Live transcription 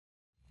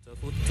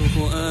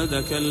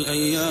فؤادك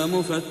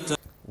الأيام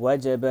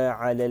وجب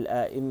على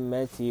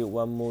الأئمة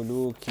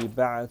وملوك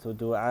بعث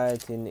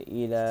دعاة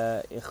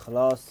إلى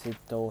إخلاص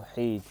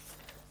التوحيد،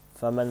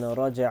 فمن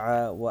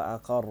رجع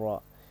وأقر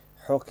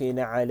حقن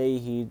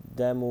عليه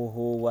دمه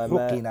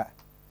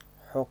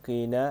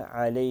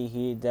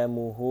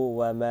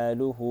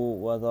وماله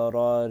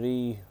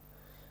وذراريه،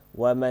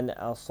 ومن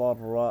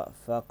أصر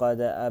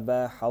فقد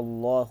أباح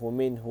الله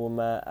منه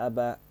ما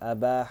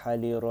أباح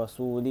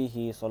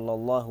لرسوله صلى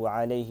الله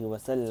عليه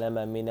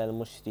وسلم من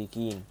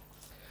المشركين.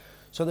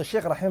 So the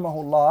Shaykh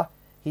rahimahullah,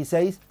 he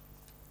says,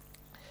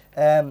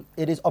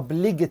 it is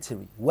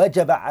obligatory,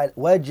 وَجَبَ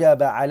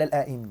عَلَى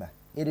الْأَئِمَّةِ,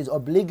 it is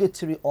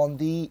obligatory on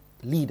the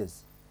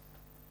leaders,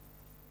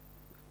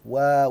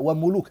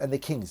 وَمُلُوك, and the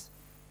kings,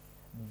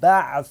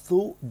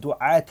 بَعْثُ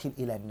دُعَاتٍ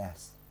إِلَى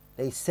النَّاسِ,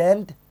 they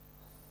send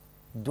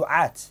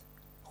du'at,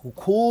 who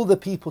call the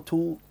people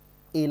to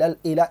إِلَى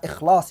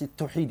إِخْلَاصِ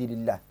التَّوْحِيدِ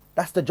لِلَّهِ.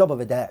 That's the job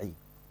of a da'i.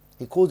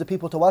 He calls the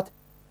people to what?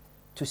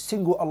 To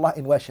single Allah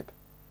in worship.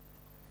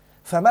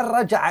 فَمَنْ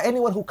رَجَعَ,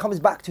 anyone who comes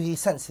back to his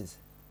senses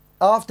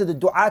after the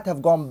du'at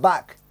have gone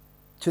back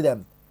to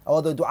them,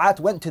 or the du'at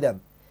went to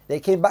them, they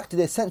came back to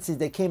their senses,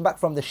 they came back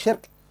from the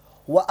shirk,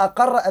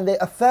 وَأَقَرَّ, and they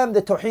affirmed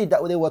the tawheed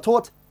that they were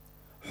taught,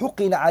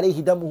 حُقِنَ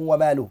عَلَيْهِ دَمُهُ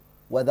وَمَالُهُ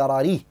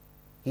وَذَرَارِيهِ,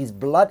 his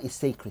blood is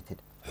sacred.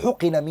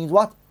 حُقِنَ means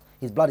what?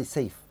 His blood is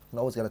safe,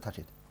 no one's going to touch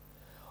it.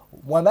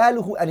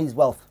 وَمَالُهُ, and his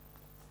wealth.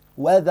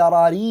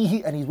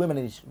 وَذَرَارِيهِ, and his women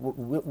and his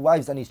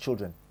wives and his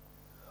children.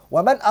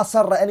 وَمَنْ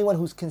أَصَرَّ, anyone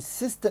who's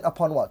consistent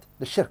upon what?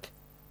 The shirk.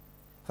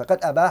 فَقَدْ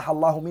أَبَاحَ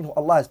اللَّهُ مِنْهُ,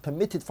 Allah has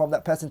permitted from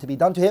that person to be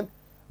done to him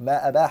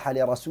مَا أَبَاحَ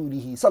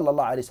لِرَسُولِهِ صَلَّى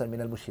اللَّهُ عَلَيْهِ وسلم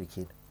مِنَ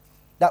الْمُشْرِكِينَ,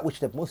 that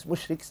which the most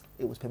mushriks,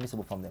 it was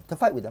permissible from them to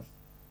fight with them.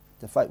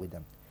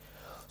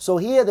 So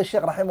here the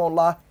Shaykh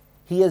rahimahullah,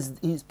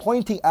 he's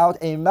pointing out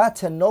a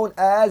matter known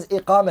as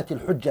إقامة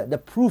الحجة. The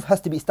proof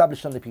has to be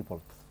established on the people,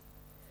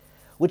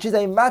 which is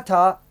a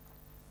matter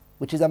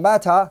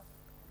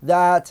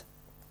that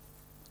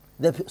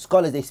the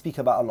scholars, they speak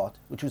about a lot,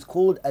 which is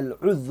called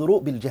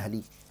al-udhru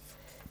bil-jahli.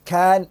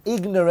 Can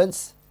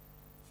ignorance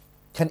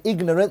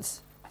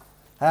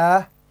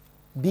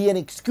be an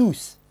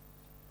excuse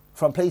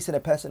from placing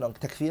a person on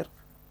takfir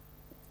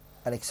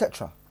and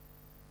etc.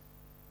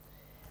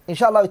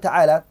 Inshallah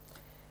ta'ala,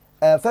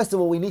 first of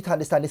all, we need to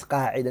understand this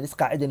qa'idah. This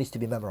qa'idah needs to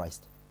be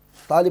memorized.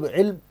 Talib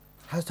al-ilm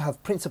has to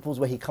have principles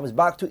where he comes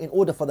back to in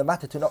order for the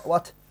matter to not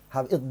what?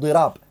 Have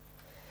iddirab.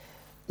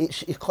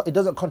 It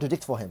doesn't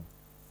contradict for him.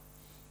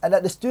 And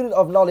that the student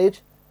of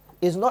knowledge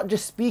is not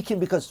just speaking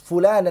because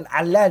Fulan and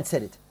Allan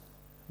said it,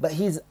 but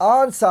his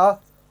answer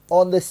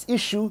on this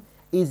issue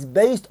is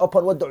based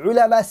upon what the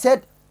ulama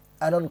said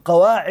and on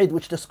qawa'id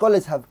which the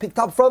scholars have picked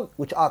up from,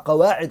 which are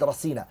qawa'id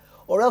rasina.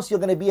 Or else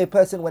you're going to be a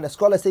person, when a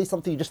scholar says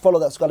something, you just follow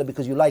that scholar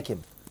because you like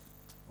him.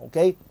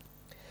 Okay?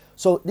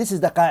 So this is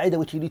the qa'idah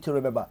which you need to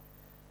remember,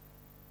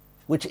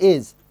 which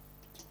is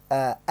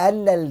أَنَّ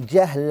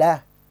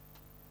الْجَهْلَ,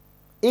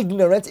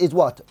 ignorance is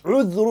what?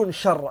 عُذْرٌ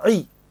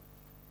شَرْعِي.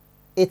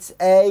 It's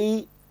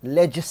a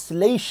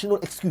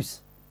legislational excuse.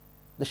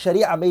 The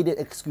Sharia made it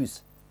excuse.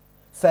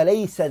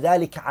 فَلَيْسَ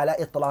ذَلِكَ عَلَى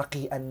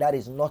إِطْلَاقِهِ, and that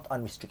is not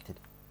unrestricted.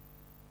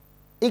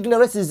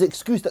 Ignorance is the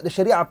excuse that the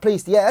Sharia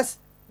placed, yes,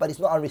 but it's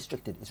not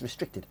unrestricted, it's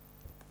restricted.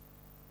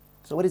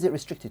 So what is it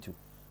restricted to?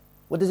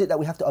 What is it that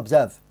we have to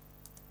observe?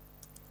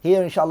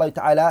 Here inshallah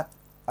ta'ala,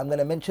 I'm going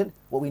to mention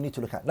what we need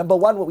to look at. Number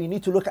one, what we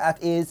need to look at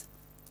is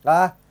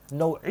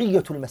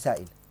نوعية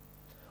المسائل.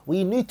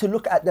 We need to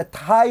look at the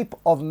type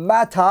of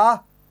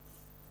matter.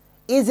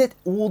 Is it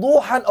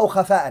wuduhan or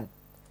khafa'an?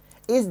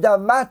 Is the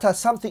matter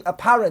something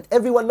apparent,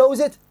 everyone knows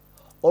it?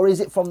 Or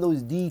is it from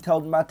those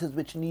detailed matters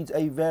which needs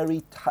a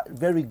very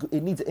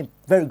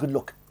good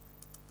look?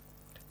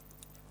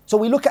 So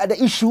we look at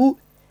the issue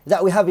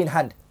that we have in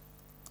hand.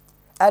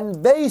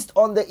 And based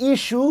on the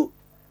issue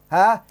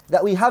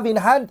that we have in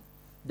hand,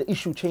 the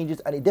issue changes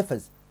and it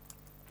differs.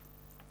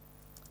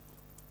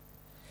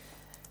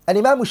 And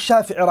Imam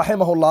al-Shafi'i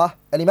rahimahullah,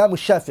 and Imam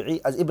al-Shafi'i,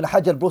 as Ibn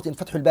Hajar brought in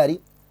Fath al-Bari,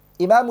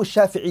 Imam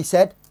al-Shafi'i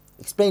said,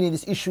 explaining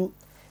this issue,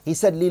 he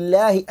said,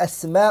 لِلَّهِ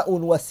أَسْمَاءٌ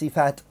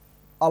وَصِفَاتٌ,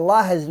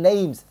 Allah has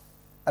names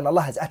and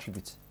Allah has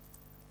attributes.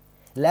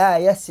 لَا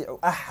يَسِعُ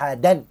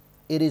أَحَدًا,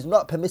 it is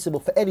not permissible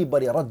for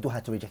anybody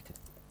رَدُّهَا, to reject it.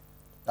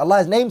 Allah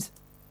has names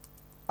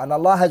and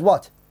Allah has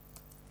what?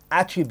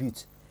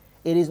 Attributes.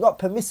 It is not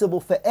permissible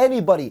for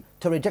anybody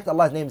to reject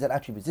Allah's names and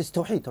attributes. This is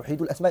Tawheed,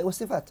 Tawheedul Asma'i wa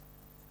Sifat.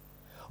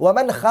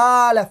 وَمَنْ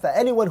خَالَفَ,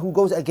 anyone who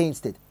goes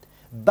against it,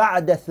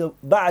 بَعْدَ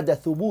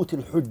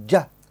ثُبُوتِ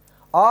الْحُجَّةِ,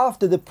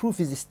 after the proof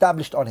is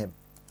established on him,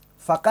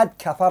 فَقَدْ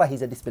كَفَرَ,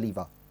 he's a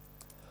disbeliever.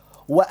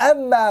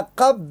 وَأَمَّا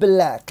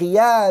قَبْلَ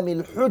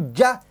قِيَامِ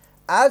الْحُجَّةِ,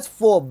 as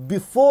for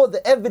before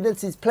the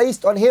evidence is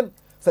placed on him,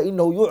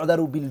 فَإِنَّهُ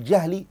يُعْذَرُ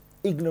بِالْجَهْلِ,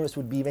 ignorance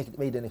would be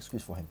made an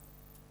excuse for him.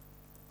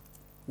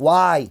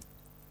 Why?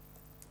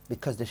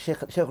 Because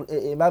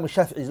the Imam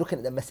al-Shafi'i is looking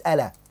at the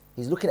mas'ala.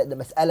 He's looking at the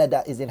mas'ala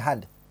that is in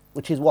hand,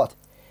 which is what?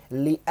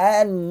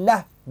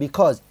 لِأَنَّ,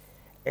 because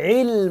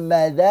عِلْمَ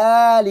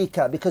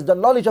ذَلِكَ, because the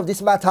knowledge of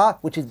this matter,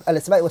 which is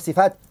al-asma' wa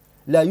sifat,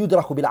 لَا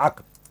يُدْرَكُ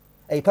بِالْعَقْلِ,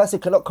 A person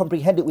cannot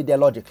comprehend it with their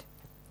logic.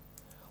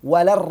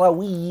 وَلَا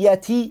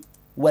الرَّوِيَّةِ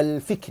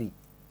وَالْفِكْرِ.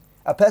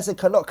 A person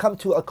cannot come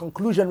to a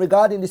conclusion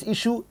regarding this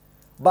issue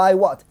by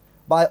what?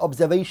 By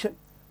observation,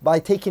 by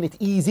taking it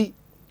easy.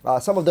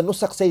 Some of the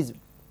nusakh says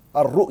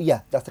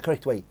ar-ru'ya, that's the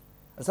correct way.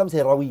 And some say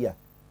rawiyya,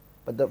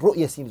 but the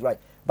ru'ya seems right.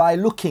 By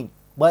looking,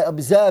 by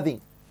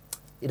observing.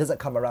 It doesn't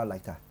come around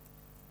like that.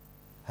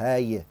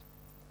 هاي.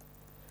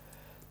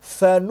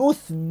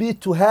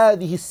 فنثبت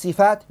هذه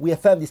الصفات, we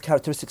affirm these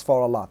characteristics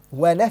for Allah.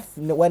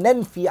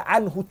 وننفي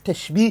عنه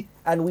التشبيه,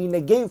 and we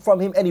negate from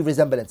him any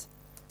resemblance.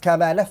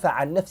 كما نفى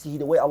عن نفسه,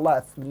 the way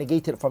Allah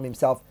negated from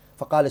himself.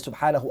 فقال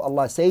سبحانه,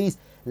 Allah says,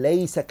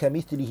 ليس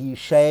كمثله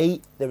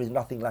شيء, there is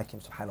nothing like him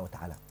subhanahu wa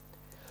ta'ala.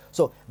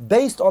 So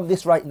based on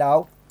this right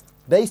now,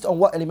 based on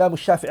what Imam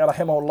al-Shafi'i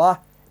rahimahullah,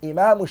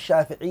 Imam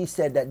al-Shafi'i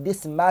said that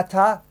this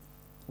matter,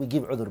 we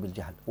give udhr bil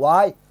jahl.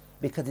 Why?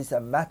 Because it's a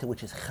matter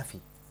which is khafi.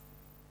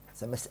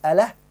 It's a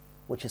mas'alah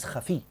which is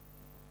khafi.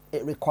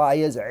 It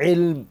requires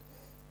ilm.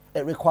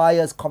 It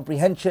requires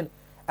comprehension.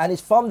 And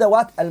it's from the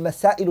what?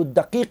 Al-masailu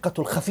al-daqiqatu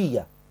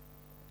al-khafiyya.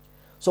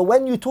 So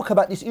when you talk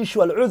about this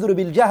issue, al-udhr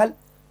bil jahl,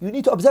 you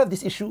need to observe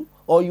this issue,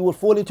 or you will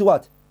fall into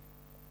what?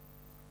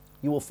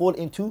 You will fall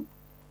into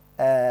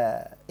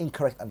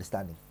incorrect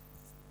understanding.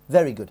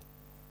 Very good.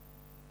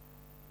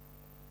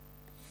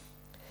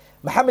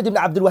 Muhammad ibn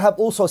Abdul Wahhab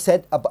also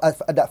said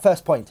at that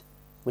first point,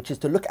 which is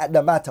to look at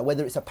the matter,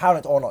 whether it's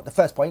apparent or not. The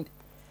first point,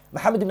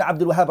 Muhammad ibn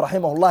Abdul Wahhab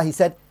rahimahullah, he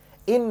said,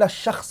 إِنَّ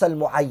الشَّخْصَ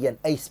الْمُعَيَّن,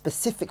 a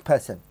specific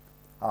person,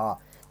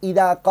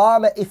 إِذَا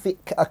قَامَ, if it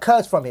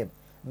occurs from him,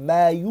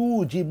 مَا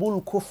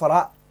يُوجِبُ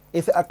الْكُفْرَ,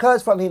 if it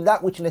occurs from him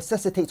that which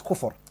necessitates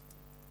kufr,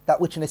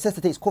 that which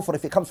necessitates kufr,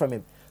 if it comes from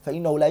him,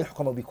 فَإِنَّهُ لَا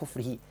يُحْكَمُ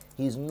بِكُفْرِهِ,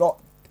 he is not,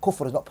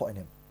 kufr is not put on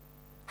him.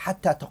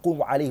 حَتَّى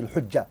تَقُومُ عَلَيْهِ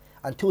الْحُجَّةِ,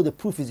 until the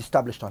proof is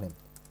established on him.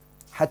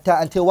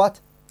 حتى until what?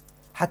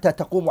 حتى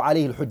تقوم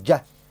عليه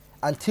الحجة,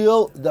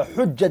 until the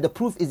hujjah, the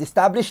proof is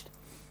established.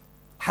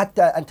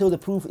 حتى until the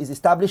proof is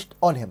established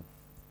on him.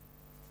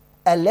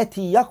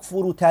 التي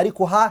يكفر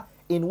تاركها,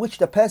 in which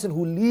the person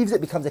who leaves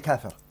it becomes a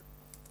kafir.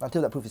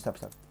 Until that proof is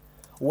established.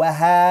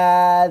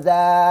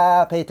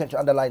 وهذا, pay attention,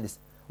 underline this.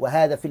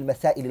 وهذا في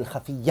المسائل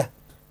الخفية,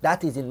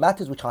 that is in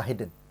matters which are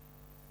hidden.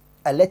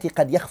 التي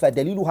قد يخفى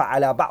دليلها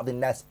على بعض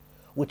الناس,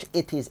 which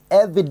it is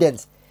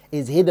evidence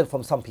is hidden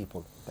from some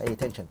people. Pay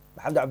attention.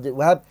 Muhammad Abdul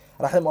Wahhab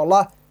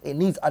rahimahullah, it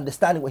needs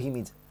understanding what he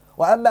means.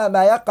 وأما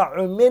ما يقع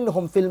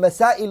منهم في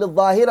المسائل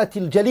الظاهرة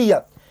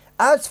الجلية.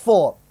 As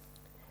for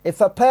if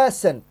a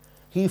person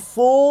he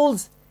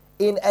falls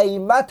in a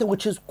matter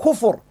which is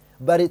kufr,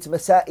 but it's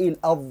مسائل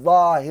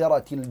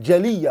الظاهرة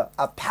الجلية,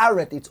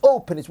 apparent, it's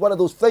open, it's one of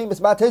those famous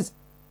matters.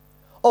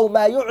 أو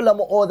ما يعلم,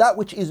 or that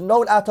which is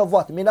known out of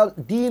what? من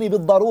الدين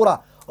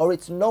بالضرورة, or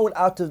it's known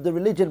out of the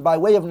religion by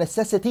way of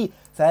necessity.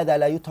 فهذا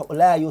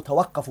لا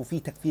يتوقف في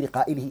تكفير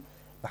قائله.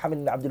 Muhammad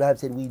ibn Abdul Wahhab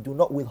said, we do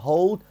not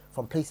withhold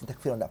from placing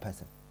takfir on that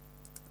person.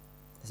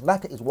 This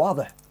matter is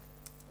واضح,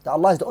 that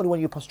Allah is the only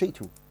one you prostrate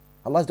to.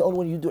 Allah is the only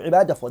one you do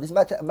ibadah for. This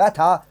matter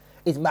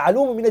is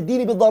معلوم من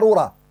الدين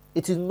بالضرورة.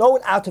 It is known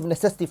out of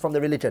necessity from the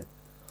religion.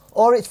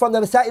 Or it's from the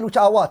masail which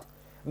are what?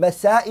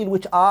 Masail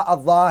which are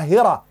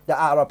al-zahira, that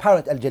are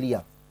apparent,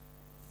 al-jaliyah.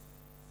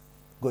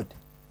 Good.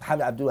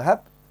 Muhammad Abdul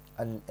Wahhab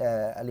and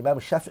Imam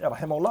al-Shafi'i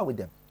rahimahullah with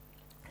them.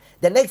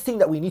 The next thing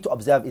that we need to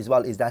observe as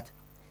well is that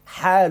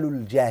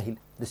halul jahil,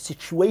 the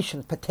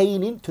situation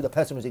pertaining to the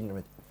person who's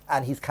ignorant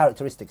and his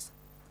characteristics.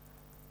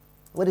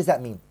 What does that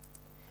mean?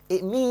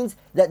 It means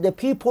that the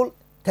people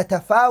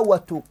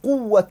تتفاوت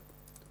قوة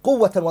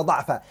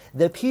وضعفا.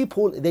 The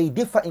people, they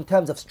differ in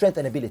terms of strength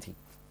and ability.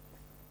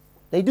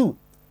 They do.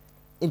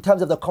 In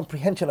terms of the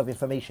comprehension of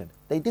information.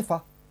 They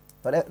differ.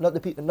 But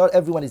not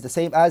everyone is the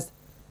same as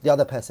the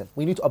other person.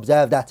 We need to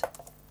observe that.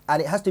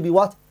 And it has to be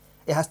what?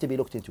 It has to be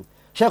looked into.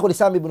 Shaykh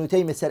al-Islam ibn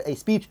Taymiyyah said a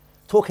speech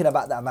talking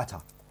about that matter.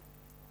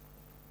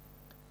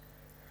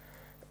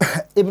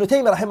 Ibn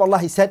Taymiyyah rahimahullah,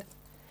 he said,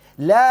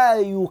 لا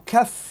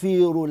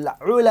يكفر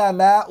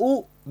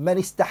العلماء من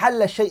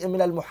استحل شيء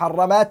من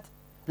المحرمات.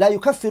 لا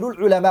يكفر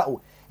العلماء.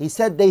 He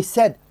said, they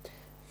said,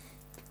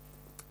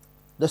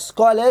 the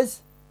scholars,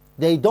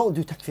 they don't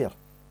do takfir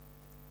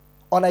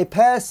on a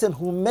person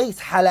who makes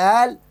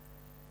halal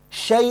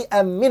شيئا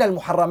من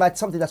المحرمات,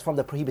 something that's from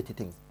the prohibited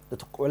things. The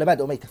ulama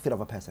don't make takfir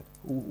of a person.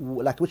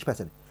 Like which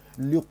person?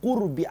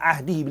 لقرب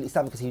عهده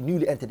بالإسلام, because he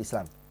newly entered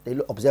Islam. They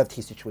observed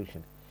his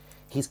situation.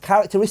 His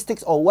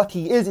characteristics, or what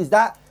he is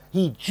that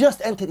he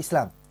just entered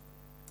Islam.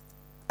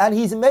 And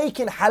he's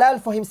making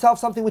halal for himself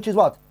something which is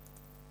what?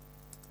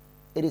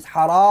 It is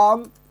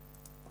haram.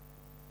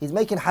 He's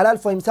making halal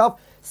for himself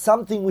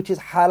something which is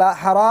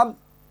haram.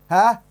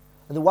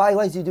 And why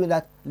is he doing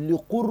that?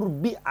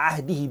 لقرب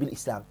عهده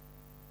بالإسلام.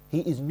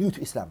 He is new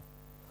to Islam.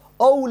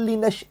 أو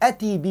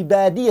لنشأته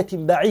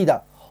ببادية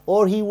بعيدة.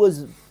 Or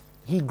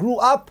he grew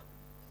up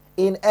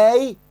in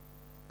a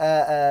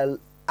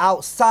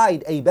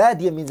outside, a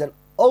badiyah means an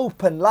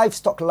open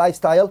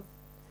lifestyle,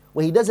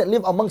 where he doesn't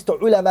live amongst the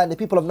ulama and the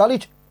people of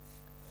knowledge.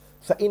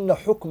 فإن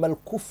حكم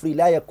الكفر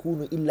لا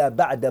يكون إلا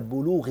بعد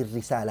بلوغ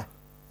الرسالة.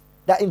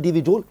 That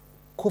individual,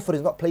 kufr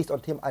is not placed on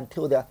him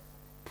until the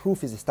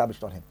proof is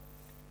established on him.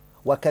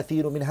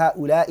 وَكَثِيرٌ مِنْ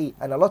هَؤُلَاءِ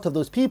And a lot of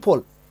those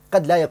people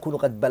قَدْ لَا يَكُونُ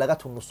قَدْ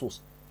بَلَغَتْهُ النُّصُوص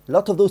A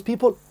lot of those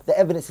people, the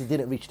evidences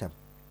didn't reach them.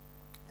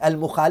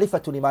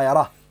 الْمُخَالِفَةُ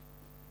لِمَا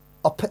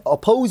يَرَاهُ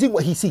Opposing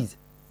what he sees.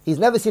 He's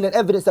never seen an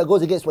evidence that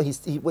goes against what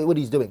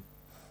he's doing.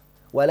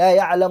 وَلَا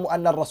يَعْلَمُ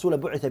أَنَّ الرَّسُولَ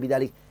بُعِثَ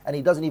بِذَلِكَ And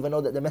he doesn't even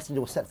know that the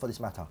messenger was sent for this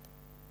matter.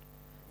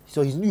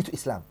 So he's new to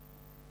Islam.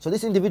 So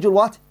this individual,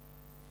 what?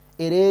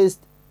 It is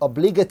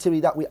obligatory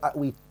that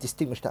we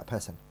distinguish that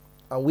person.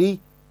 And we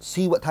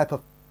see what type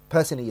of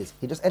person he is.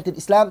 He just entered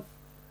Islam.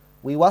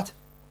 We what?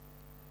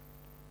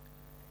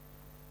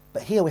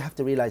 But here we have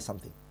to realize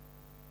something.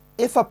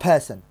 If a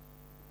person,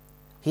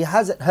 he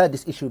hasn't heard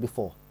this issue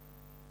before,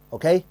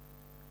 okay?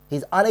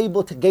 He's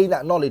unable to gain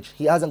that knowledge.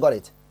 He hasn't got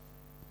it.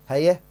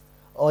 Hey, yeah?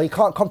 Or he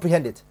can't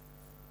comprehend it.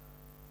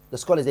 The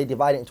scholars, they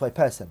divide it into a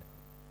person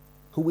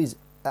who is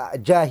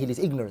jahil, is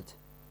ignorant.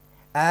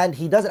 And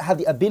he doesn't have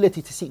the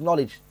ability to seek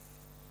knowledge.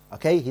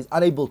 Okay? He's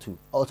unable to,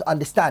 or to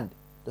understand.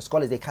 The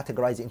scholars, they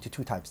categorize it into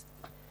two types.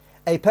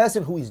 A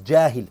person who is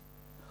jahil,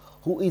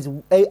 who is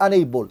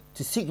unable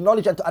to seek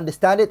knowledge and to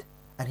understand it,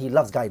 and he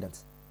loves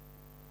guidance.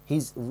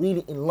 He's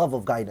really in love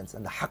of guidance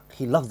and the haqq.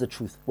 He loves the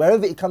truth.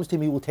 Wherever it comes to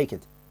him, he will take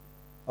it.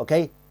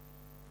 Okay?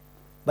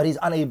 But he's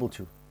unable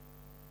to.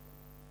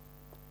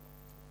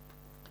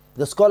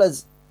 The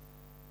scholars,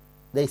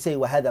 they say,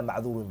 وَهَذَا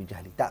مَعْذُورٌ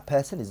بِجَهْلِ That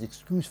person is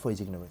excused for his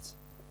ignorance.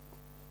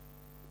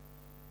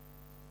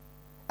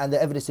 And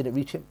the evidence didn't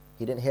reach him.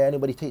 He didn't hear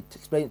anybody to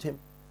explain it to him.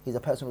 He's a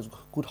person who's a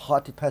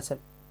good-hearted person.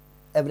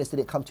 Evidence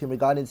didn't come to him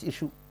regarding this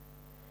issue.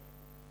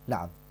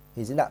 Now,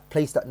 he's in that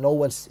place that no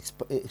one's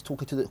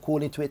talking to,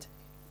 calling to it.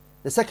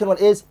 The second one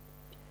is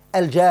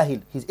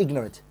al-jahil. He's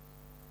ignorant.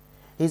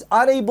 He's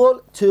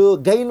unable to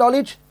gain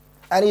knowledge,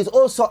 and he's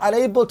also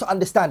unable to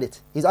understand it.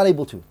 He's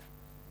unable to.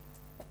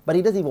 But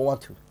he doesn't even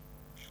want to.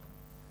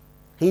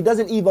 He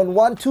doesn't even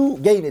want to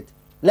gain it.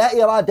 لا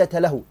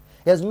إرادة له.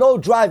 He has no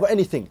drive or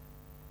anything.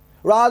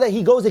 Rather,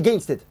 he goes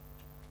against it.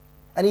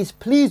 And he's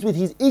pleased with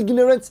his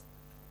ignorance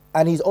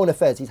and his own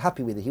affairs. He's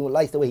happy with it. He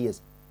likes the way he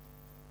is.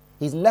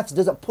 His nafs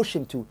doesn't push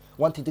him to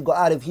wanting to go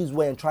out of his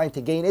way and trying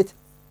to gain it.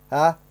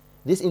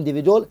 This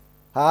individual,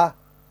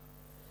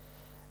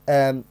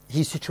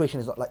 his situation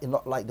is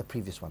not like the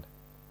previous one.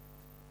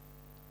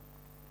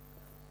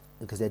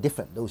 Because they're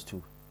different, those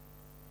two.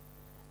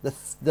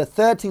 The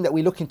third thing that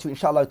we look into,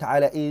 inshallah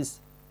ta'ala, is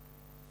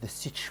the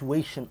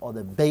situation or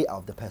the bay'ah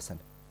of the person.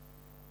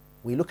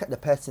 We look at the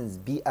person's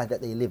bi'ah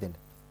that they live in,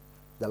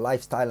 the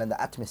lifestyle and the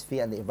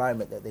atmosphere and the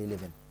environment that they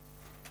live in.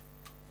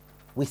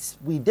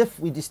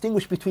 We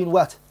distinguish between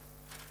what?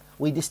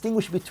 We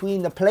distinguish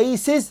between the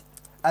places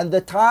and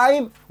the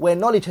time where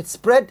knowledge had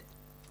spread,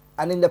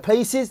 and in the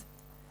places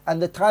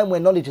and the time where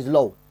knowledge is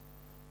low.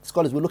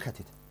 Scholars will look at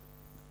it.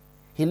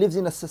 He lives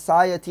in a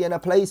society and a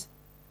place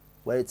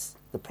where it's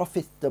the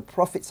Prophet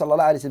sallallahu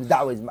alaihi wasallam's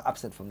da'wah is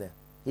absent from there.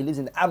 He lives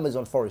in the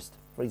Amazon forest,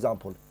 for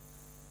example.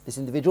 This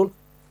individual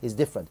is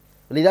different.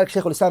 لذلك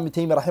شيخ الإسلام ابن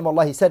تيمية رحمه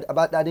الله, he said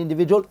about that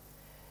individual,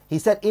 he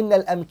said إن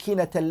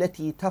الأمكنة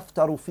التي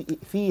تفتر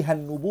فيها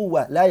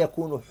النبوة لا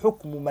يكون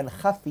حكم من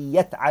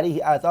خفيت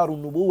عليه آثار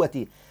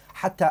النبوة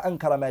حتى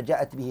أنكر ما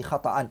جاءت به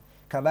خطأ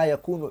كما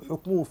يكون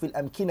حكمه في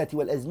الأمكنة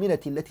والأزمنة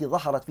التي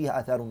ظهرت فيها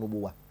آثار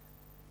النبوة.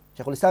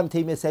 Shaykh al-Islam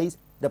Taymiyyah says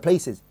the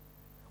places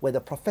where the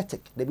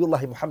prophetic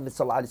Nabiullah Muhammad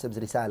sallallahu alaihi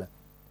wasallam's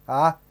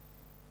risala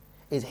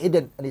is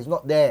hidden and is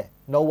not there.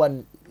 No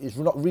one is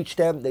not reached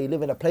them. They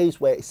live in a place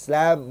where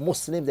Islam,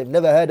 Muslims, they've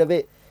never heard of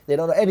it. They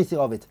don't know anything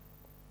of it.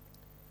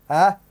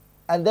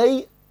 And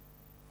they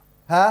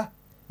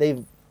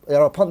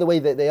are upon the way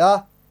that they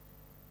are.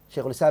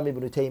 Shaykh al-Islam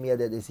ibn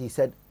Taymiyyah, he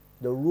said,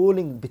 the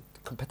ruling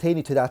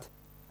pertaining to that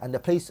and the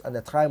place and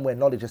the time where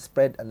knowledge has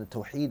spread and the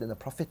Tawheed and the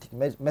prophetic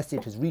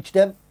message has reached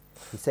them,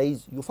 he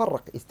says,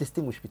 يفرق, it's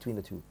distinguished between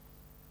the two.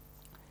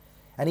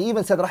 And he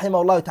even said,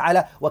 رحمه الله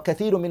تعالى,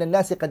 وكثير من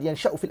الناس قد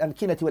ينشأ في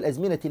الأمكنة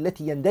والأزمنة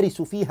التي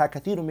يندرس فيها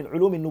كثير من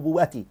علوم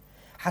النبوات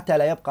حتى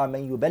لا يبقى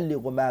من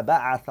يبلغ ما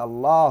بعث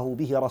الله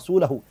به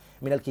رسوله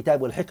من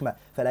الكتاب والحكمة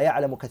فلا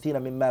يعلم كثيرا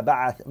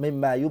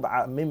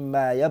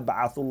مما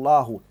يبعث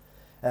الله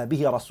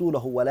به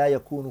رسوله ولا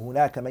يكون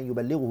هناك من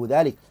يبلغه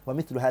ذلك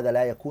ومثل هذا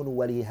لا يكون.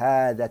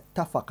 ولهذا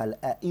اتفق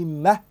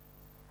الأئمة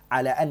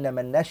على أن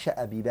من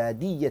نشأ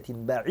ببادية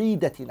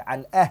بعيدة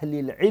عن أهل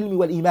العلم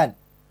والإيمان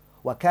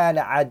وكان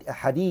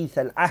حديث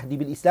العهد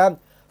بالإسلام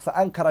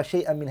فأنكر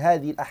شيئا من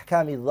هذه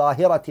الأحكام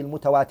الظاهرة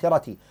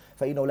المتواترة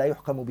فإنه لا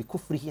يحكم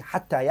بكفره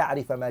حتى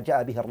يعرف ما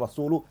جاء به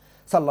الرسول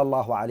صلى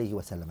الله عليه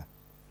وسلم.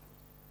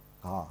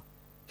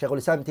 Shaykh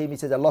al-Islam Taymiyyah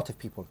says a lot of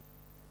people,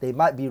 they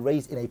might be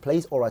raised in a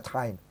place or a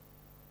time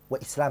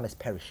where Islam has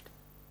perished.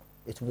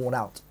 It's worn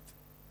out.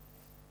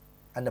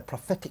 And the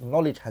prophetic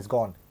knowledge has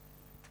gone.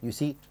 You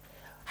see?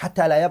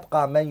 حتى لا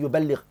يبقى من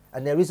يبلغ.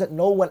 And there isn't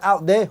no one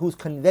out there who's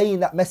conveying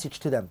that message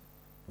to them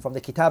from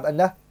the kitab and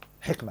the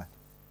hikmah.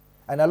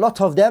 And a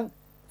lot of them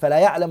فلا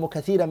يعلم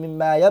كثيرا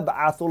مما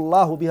يبعث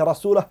الله به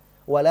رسوله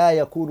ولا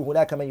يكون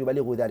هناك من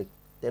يبلغ ذلك.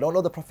 They don't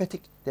know the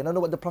prophetic, they don't know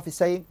what the prophet is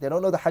saying, they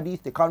don't know the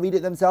hadith, they can't read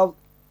it themselves,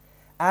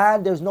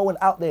 and there's no one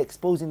out there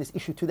exposing this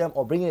issue to them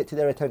or bringing it to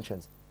their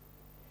attentions.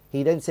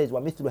 He then says,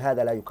 وَمِثْلُ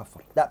هَذَا لَا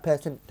يُكَفَّرُ. That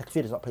person,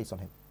 takfir is not placed on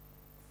him.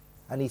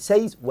 And he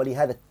says,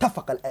 وَلِهَذَا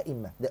اتَّفَقَ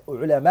الْأَئِمَّةِ. The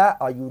ulama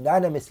are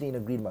unanimously in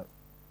agreement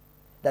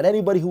that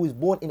anybody who is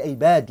born in a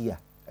badiyah,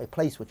 a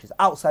place which is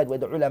outside where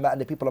the ulama and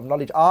the people of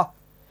knowledge are,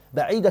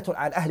 بعيدة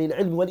عن أهل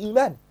العلم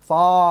والإيمان,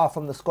 far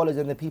from the scholars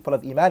and the people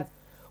of Iman,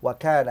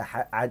 وكان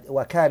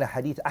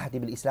حديث أحد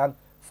بالإسلام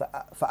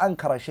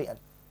فأنكر شيئا.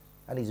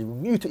 And he's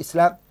new to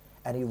Islam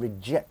and he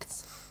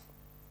rejects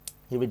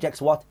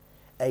what?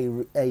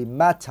 A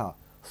matter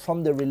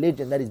from the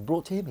religion that is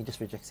brought to him. He just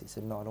rejects it. He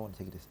said, no, I don't want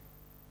to take this.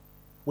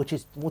 Which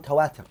is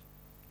mutawatir.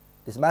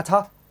 This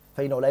matter,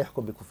 فإنه لا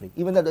يحكم بكفره.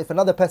 Even though if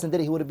another person did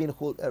it, he would have been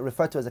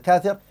referred to as a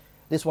kafir.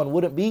 This one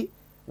wouldn't be.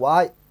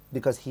 Why?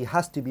 Because he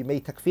has to be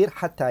made takfir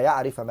حتى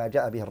يعرف ما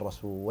جاء به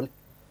الرسول.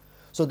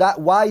 So that,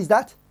 why is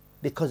that?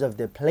 Because of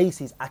the place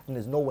he's at and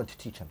there's no one to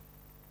teach him.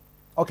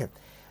 Okay.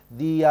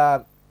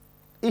 The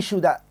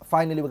issue that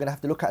finally we're going to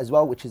have to look at as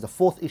well, which is the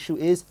fourth issue,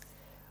 is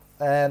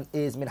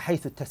من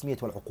حيث التسمية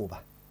والعقوبة.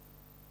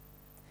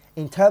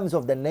 In terms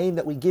of the name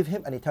that we give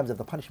him and in terms of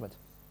the punishment.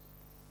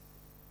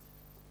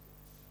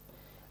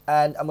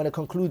 And I'm going to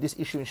conclude this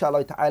issue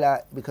inshallah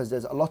ta'ala because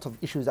there's a lot of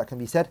issues that can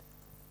be said.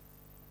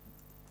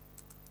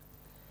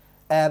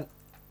 The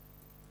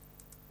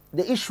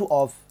issue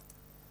of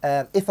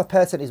if a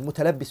person is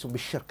mutalabbisun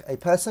bishirk, a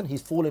person,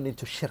 he's fallen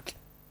into shirk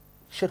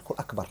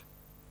al-akbar.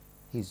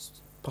 He's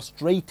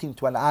prostrating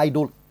to an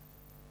idol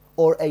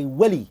or a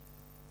wali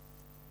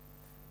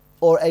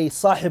or a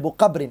sahibu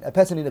qabrin, a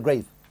person in the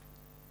grave.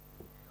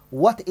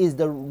 What is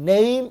the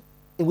name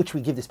in which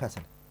we give this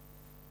person?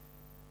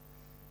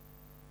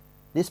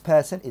 This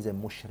person is a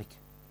mushrik.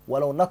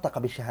 وَلَوْ نَطَقَ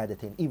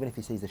بِالشَّهَادَتَيْن, even if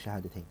he says the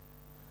shahadatain.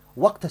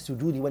 وَقْتَ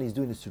السُّجُودِ, when he's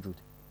doing the sujood.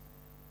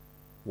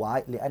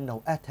 Why?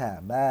 لأنه أتى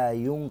ما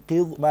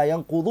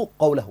ينقض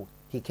قوله.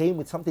 He came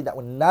with something that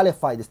will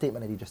nullify the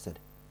statement that he just said.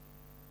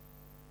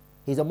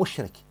 He's a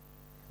mushrik.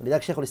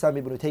 ولذلك شيخ الإسلام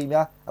ابن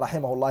تيمية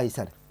رحمه الله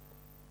said,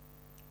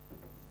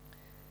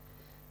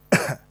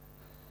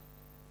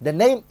 the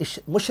name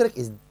mushrik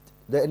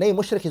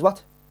is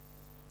what?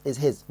 Is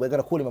his. We're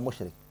going to call him a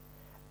mushrik.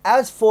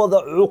 As for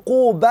the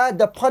uqubah,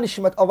 the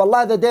punishment of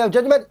Allah, the day of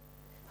judgment,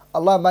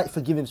 Allah might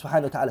forgive him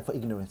subhanahu wa ta'ala for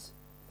ignorance.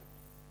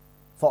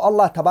 For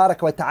Allah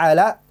tabarak wa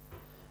ta'ala,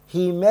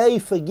 He may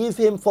forgive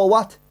him for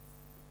what?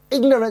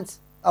 Ignorance.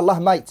 Allah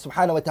might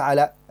subhanahu wa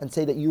ta'ala and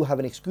say that you have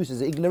an excuse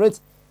as ignorance.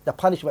 The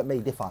punishment may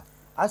differ.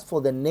 As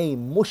for the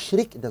name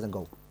mushrik, it doesn't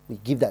go. We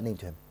give that name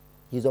to him.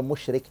 He's a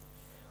mushrik.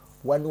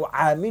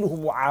 وَنُعَامِلُهُ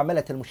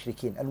مُعَامَلَةَ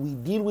الْمُشْرِكِينَ, and we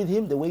deal with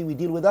him the way we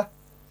deal with the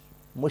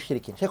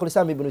mushrikin. Shaykh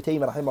al-Islam ibn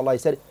Taymiyyah rahimahullah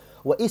said,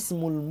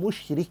 وَإِسْمُ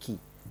الْمُشْرِكِ,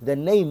 the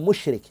name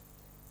mushrik,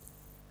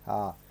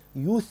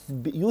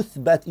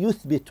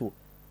 يثبت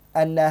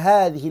أن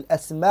هذه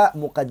الأسماء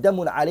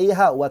مقدم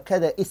عليها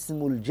وكذا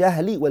اسم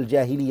الجهل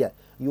والجاهلية.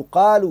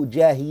 يقال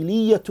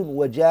جاهلية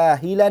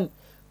وجاهلا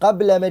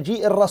قبل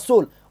مجيء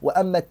الرسول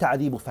وأما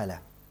التعذيب فلا.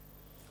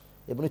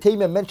 Ibn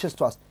Taymiyyah mentions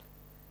to us,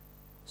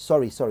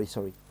 sorry,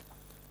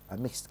 I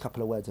mixed a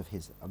couple of words of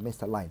his, I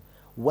missed a line.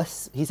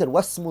 He said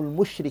واسم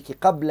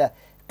المشرك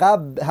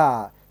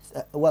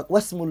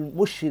واسم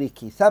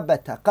المشرك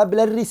ثبت قبل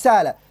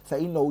الرسالة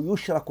فإنه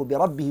يشرك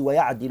بربه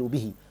ويعدل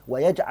به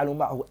ويجعل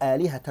معه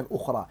آلهة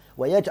أخرى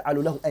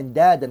ويجعل له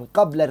أندادا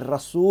قبل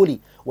الرسول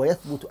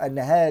ويثبت أن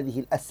هذه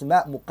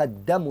الأسماء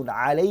مقدم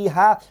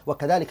عليها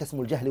وكذلك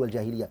اسم الجهل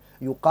والجاهلية.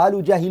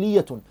 يقال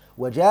جاهلية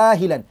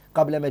وجاهلا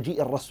قبل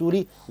مجيء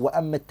الرسول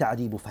وأما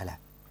التعذيب فلا.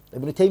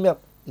 Ibn Taymiyyah,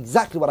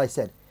 exactly what I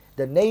said.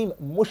 The name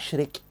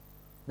mushrik,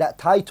 that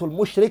title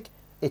mushrik,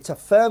 it's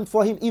affirmed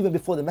for him even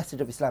before the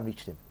message of Islam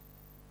reached him.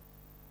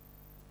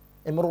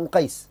 Imrul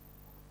Qais,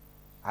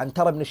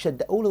 Antar ibn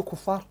Shadda, all the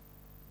kuffar,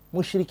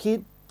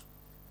 mushrikeen,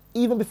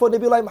 even before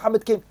Nabiullah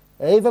Muhammad came,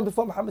 even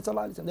before Muhammad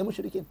sallallahu alaihi wasallam, they're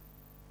mushrikeen.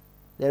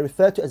 They're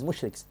referred to as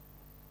mushriks.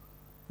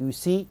 You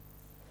see,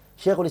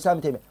 Shaykh al-Islam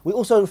ibn Taymiyyah, we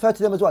also refer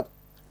to them as what?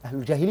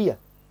 Ahlul Jahiliyyah.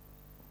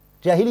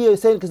 Jahiliyyah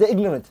is saying because they're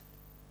ignorant,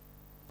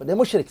 but they're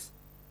mushriks.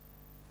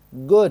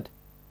 Good.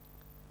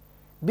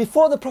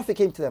 Before the Prophet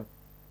came to them.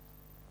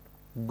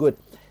 Good.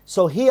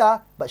 So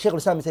here, but Shaykh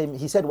al-Islam,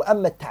 he said,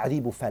 وَأَمَّا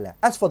التَّعْذِيبُ فَلَا.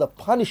 As for the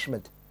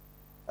punishment,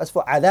 as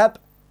for adab,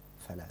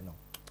 فَلَا, no.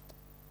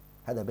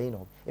 هذا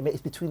بينهم.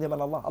 It's between them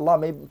and Allah.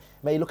 Allah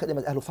may look at them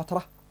as أهل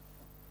فترة.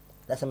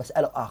 That's a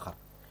مسألة آخر.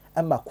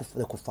 أما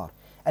the kuffar.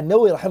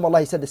 النووي رحمه الله,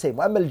 he said the same.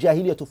 وأما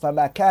الجاهلية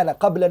فما كان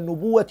قبل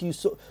النبوة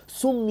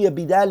سمي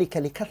بذلك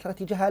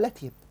لكثرة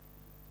جهالتهم.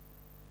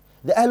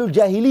 The أهل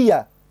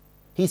الجاهلية,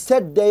 he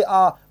said they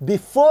are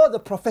before the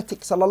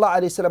prophetic sallallahu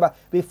alayhi wasallam,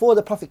 before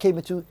the prophet came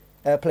into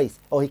place,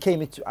 or he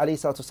came into alayhi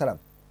salatu wasalam.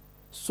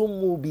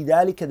 Summu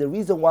bidalika, the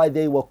reason why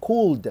they were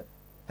called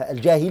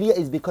al-jahiliyyah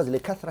is because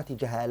لكثرة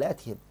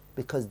جهالاتهم,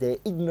 because their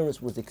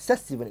ignorance was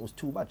excessive and it was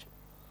too much.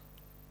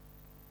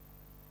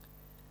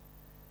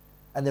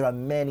 And there are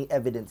many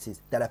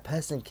evidences that a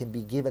person can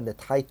be given the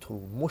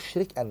title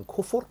mushrik and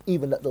kufr,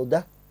 even that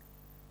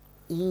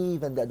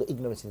the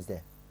ignorance is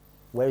there.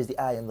 Where is the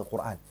ayah in the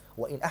Quran?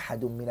 وَإِنْ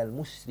أَحَدٌ مِّنَ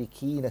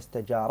الْمُشْرِكِينَ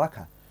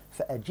اسْتَجَارَكَ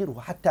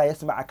فَأَجِرْهُ حَتَّى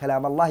يَسْمَعَ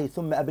كَلَامَ اللَّهِ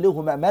ثُمَّ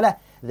أَبْلِغْهُ مَأْمَنَهُ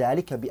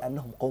ذَلِكَ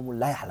بِأَنَّهُمْ قَوْمٌ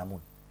لَا يَعْلَمُونَ.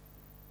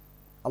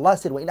 Allah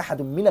said, وَإِنْ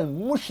أَحَدٌ مِّنَ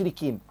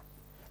الْمُشْرِكِينَ.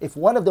 If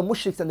one of the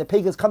mushriks and the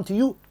pagans come to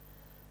you,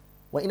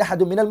 وَإِنْ أَحَدٌ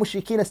مِّنَ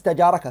الْمُشْرِكِينَ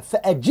اسْتَجَارَكَ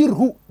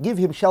فَأَجِرْهُ, give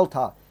him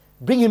shelter,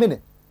 bring him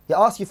in. He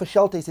asks you for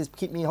shelter, he says,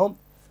 keep me home.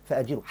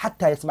 فَأَجِرْهُ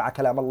حَتَّى يَسْمَعَ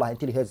كَلَامَ اللَّهِ,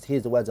 until he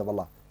hears the words of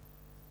Allah.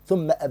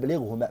 ثُمَّ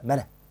أَبْلِغْهُ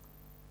مَأْمَنَهُ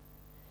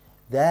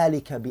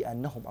ذَلِكَ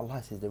بِأَنَّهُمْ.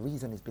 Allah says the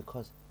reason is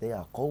because they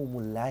are قَوْمٌ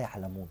لَا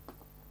يَعْلَمُونَ.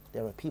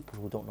 There are people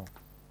who don't know.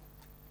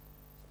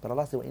 But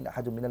Allah says, وَإِنْ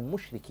أَحَدٌ مِّنَ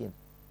الْمُشْرِكِينَ.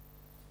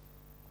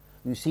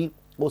 You see,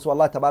 also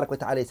Allah Tabarak wa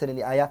Ta'ala said in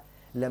the ayah,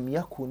 لَمْ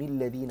يَكُنِ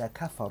الَّذِينَ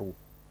كَفَرُوا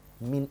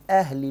مِنْ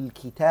أَهْلِ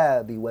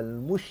الْكِتَابِ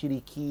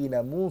وَالْمُشْرِكِينَ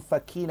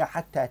مُنْفَكِينَ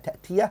حَتَّى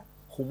تَأْتِيَهُمُ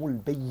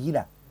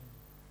الْبَيِّنَةُ.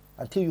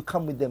 Until you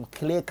come with them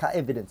clear-cut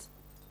evidence.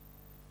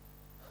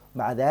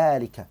 مع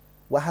ذلك,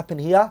 what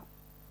happened here?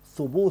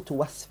 ثبوت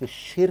وصف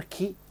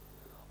الشرك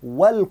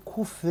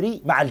والكفر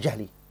مع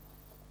الجهل.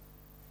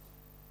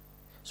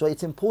 So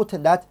it's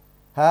important that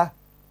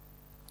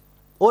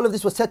all of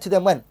this was said to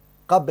them when?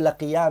 قبل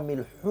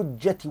قيام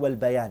الحجة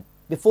والبيان.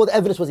 Before the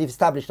evidence was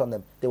established on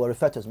them, they were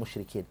referred to as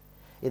mushrikeen.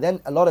 And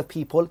then a lot of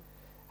people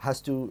has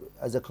to,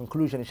 as a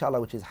conclusion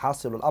inshallah, which is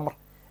حاصل الأمر,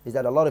 is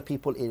that a lot of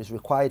people, it is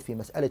required في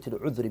مسألة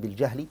العذر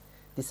بالجهل,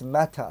 this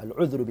matter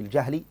العذر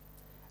بالجهل,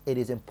 it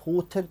is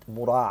important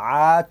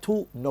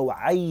مراعاة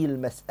نوعي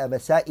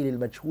المسائل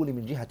المجهول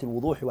من جهة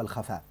الوضوح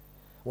والخفاء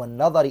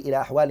والنظر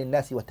إلى أحوال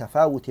الناس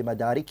وتفاوت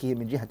مداركهم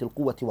من جهة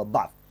القوة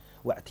والضعف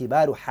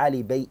واعتبار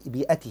حال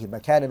بيئتهم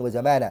مكانا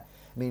وزمانا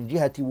من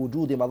جهة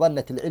وجود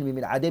مظنة العلم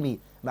من عدمه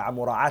مع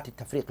مراعاة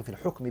التفريق في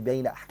الحكم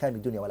بين أحكام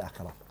الدنيا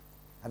والآخرة.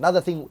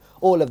 Another thing,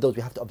 all of those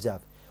we have to observe.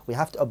 We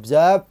have to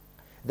observe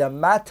the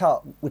matter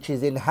which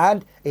is in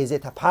hand. Is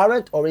it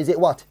apparent or is it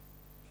what?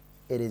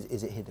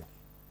 Is it hidden?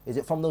 Is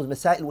it from those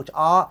masail which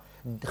are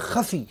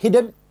khafi,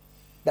 hidden,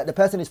 that the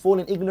person is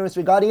falling ignorance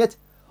regarding it?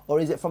 Or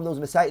is it from those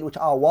masail which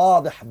are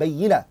wadih,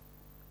 bayyina?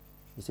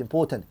 It's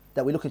important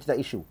that we look into that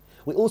issue.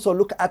 We also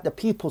look at the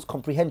people's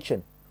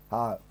comprehension.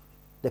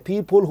 The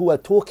people who are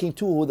talking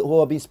to, who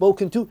are being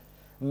spoken to,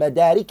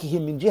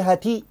 madarikihim min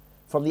jihati,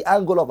 from the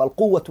angle of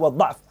al-quwwat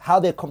wal-da'f,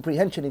 how their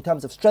comprehension in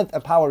terms of strength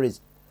and power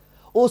is.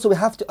 Also we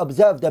have to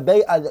observe the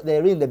bay'ah that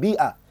they're in, the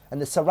bi'ah, and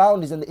the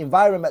surroundings and the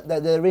environment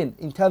that they're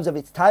in terms of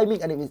its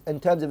timing and in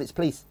terms of its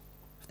place.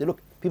 If they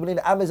look, people in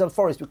the Amazon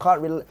forest, we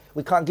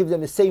can't give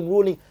them the same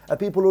ruling as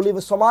people who live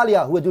in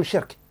Somalia who are doing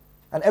shirk.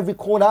 And every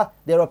corner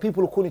there are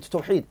people who call into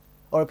Tawheed.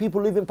 Or people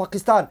who live in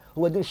Pakistan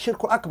who are doing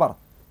shirk akbar.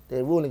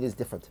 Their ruling is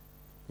different.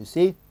 You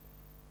see?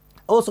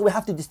 Also we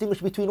have to distinguish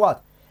between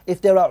what?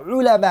 If there are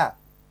ulama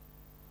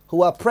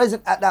who are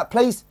present at that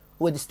place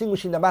who are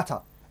distinguishing the matter.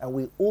 And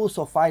we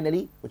also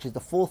finally, which is the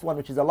fourth one,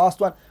 which is the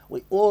last one,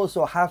 we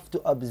also have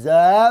to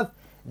observe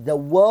the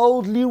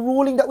worldly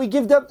ruling that we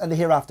give them and the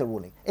hereafter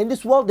ruling. In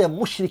this world, they're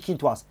mushrikeen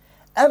to us.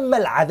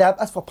 أما العذاب,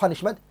 as for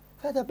punishment,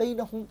 فَهَذَا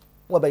بَيْنَهُمْ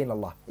وَبَيْنَ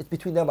اللَّهِ. It's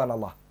between them and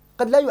Allah.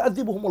 قَدْ لَا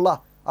يُعَذِّبُهُمُ اللَّهِ.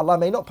 Allah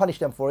may not punish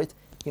them for it.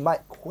 He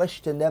might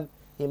question them.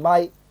 He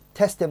might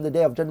test them the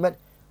day of judgment.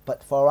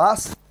 But for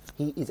us,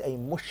 he is a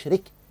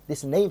mushrik.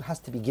 This name has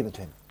to be given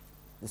to him.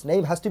 This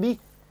name has to be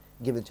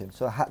given to him.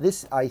 So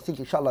this, I think,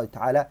 inshallah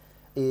ta'ala,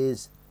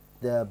 is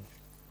the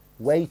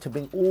way to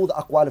bring all the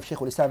aqwal of Shaykh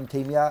al-Islam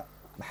ibn Taymiyyah,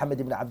 Muhammad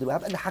ibn Abdul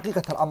Wahhab, and the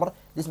haqiqat al-amr.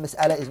 This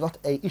mas'ala is not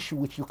a issue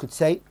which you could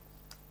say,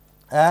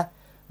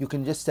 you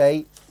can just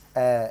say,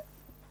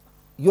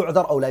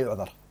 yu'dhar or la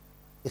yu'dhar.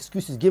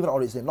 Excuse is given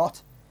or is it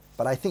not?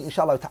 But I think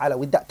inshallah ta'ala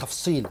with that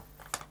tafsil,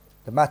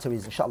 the matter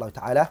is inshallah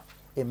ta'ala,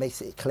 it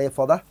makes it clear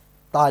for the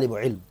talib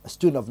ilm, a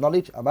student of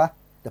knowledge,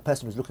 the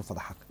person who's looking for the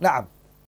haqq. Na'am.